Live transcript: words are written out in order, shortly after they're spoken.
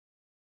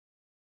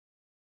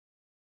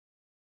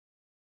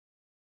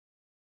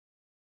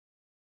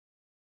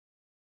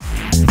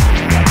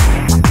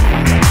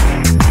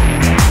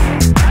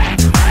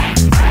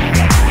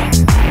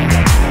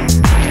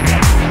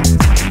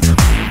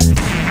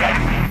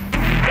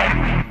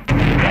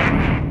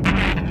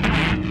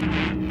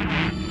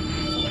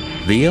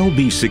The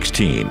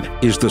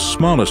LB16 is the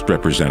smallest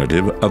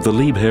representative of the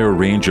Liebherr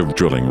range of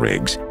drilling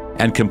rigs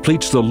and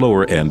completes the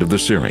lower end of the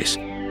series.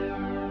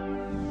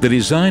 The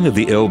design of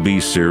the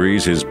LB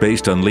series is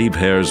based on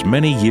Liebherr's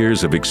many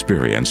years of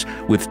experience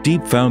with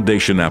deep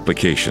foundation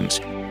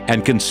applications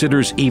and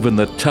considers even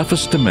the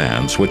toughest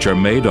demands which are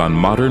made on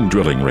modern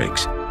drilling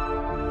rigs.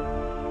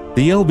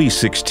 The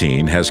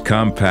LB16 has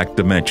compact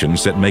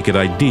dimensions that make it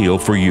ideal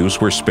for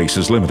use where space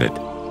is limited.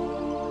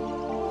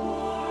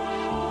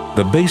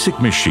 The basic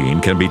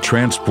machine can be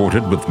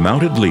transported with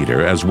mounted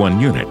leader as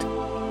one unit.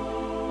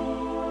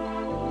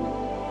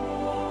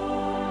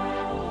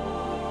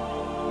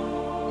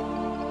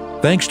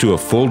 Thanks to a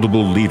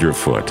foldable leader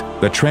foot,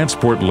 the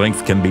transport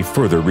length can be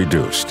further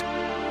reduced.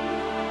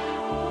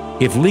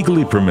 If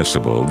legally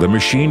permissible, the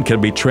machine can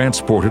be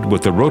transported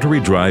with the rotary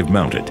drive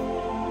mounted.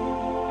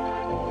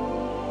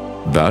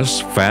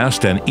 Thus,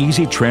 fast and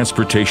easy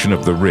transportation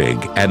of the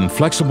rig and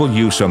flexible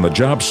use on the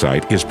job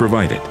site is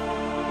provided.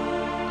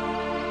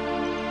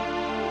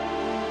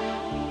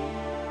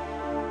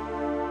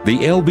 The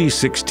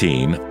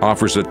LB16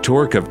 offers a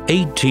torque of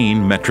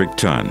 18 metric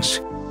tons.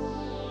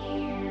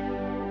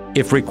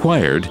 If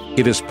required,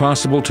 it is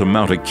possible to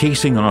mount a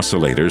casing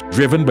oscillator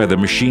driven by the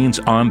machine's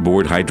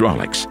onboard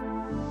hydraulics.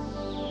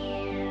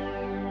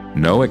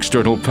 No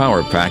external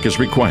power pack is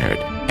required,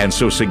 and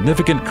so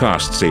significant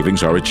cost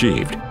savings are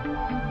achieved.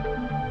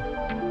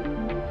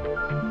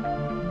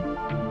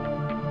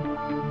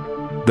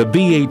 The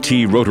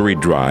BAT rotary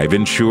drive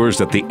ensures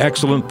that the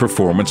excellent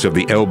performance of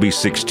the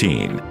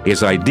LB16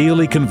 is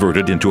ideally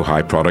converted into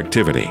high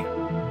productivity.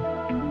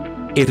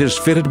 It is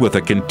fitted with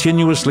a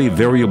continuously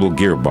variable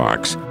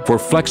gearbox for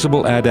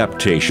flexible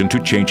adaptation to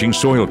changing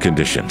soil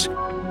conditions.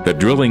 The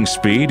drilling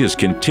speed is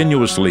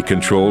continuously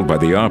controlled by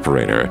the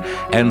operator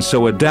and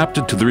so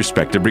adapted to the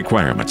respective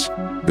requirements.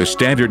 The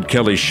standard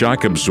Kelly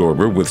shock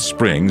absorber with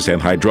springs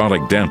and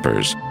hydraulic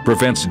dampers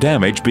prevents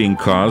damage being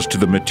caused to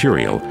the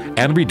material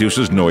and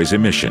reduces noise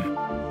emission.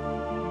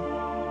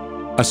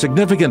 A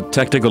significant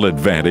technical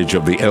advantage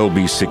of the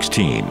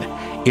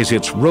LB16 is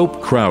its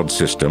rope crowd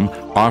system,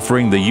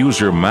 offering the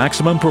user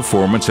maximum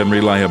performance and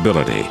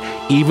reliability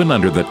even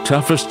under the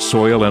toughest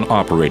soil and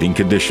operating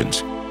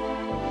conditions.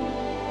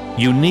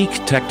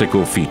 Unique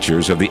technical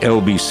features of the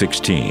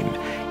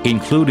LB16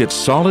 include its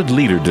solid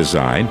leader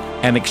design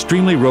and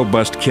extremely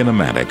robust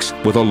kinematics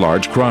with a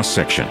large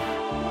cross-section.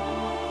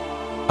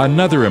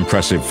 Another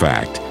impressive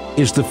fact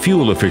is the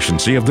fuel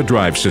efficiency of the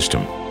drive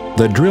system.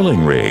 The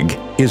drilling rig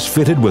is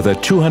fitted with a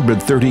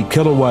 230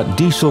 kilowatt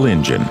diesel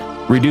engine,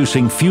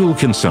 reducing fuel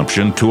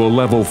consumption to a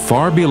level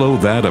far below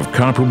that of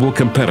comparable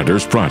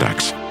competitors'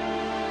 products.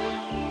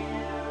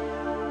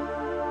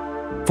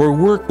 For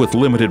work with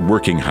limited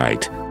working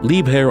height,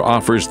 Liebherr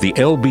offers the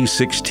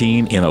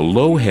LB16 in a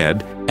low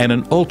head and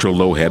an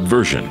ultra-low head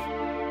version.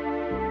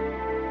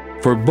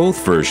 For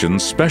both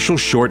versions, special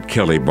short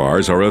Kelly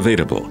bars are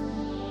available.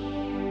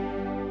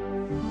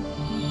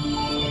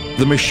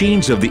 The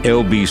machines of the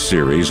LB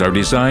series are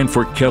designed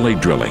for Kelly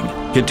drilling,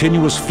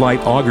 continuous flight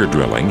auger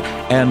drilling,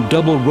 and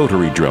double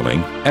rotary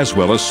drilling, as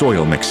well as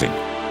soil mixing.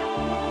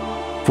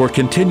 For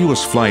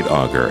continuous flight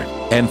auger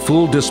and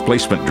full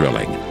displacement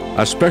drilling,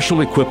 a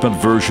special equipment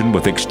version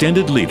with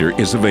extended leader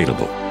is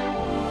available.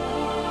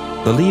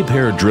 The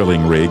Liebherr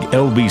drilling rig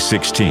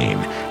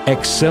LB16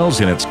 excels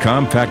in its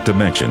compact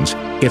dimensions,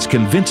 its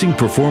convincing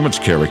performance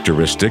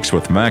characteristics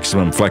with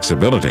maximum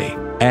flexibility,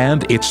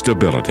 and its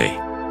stability.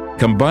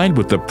 Combined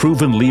with the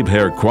proven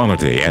Liebherr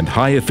quality and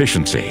high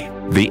efficiency,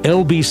 the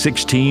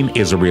LB16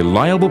 is a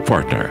reliable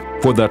partner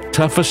for the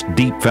toughest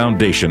deep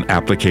foundation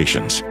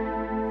applications.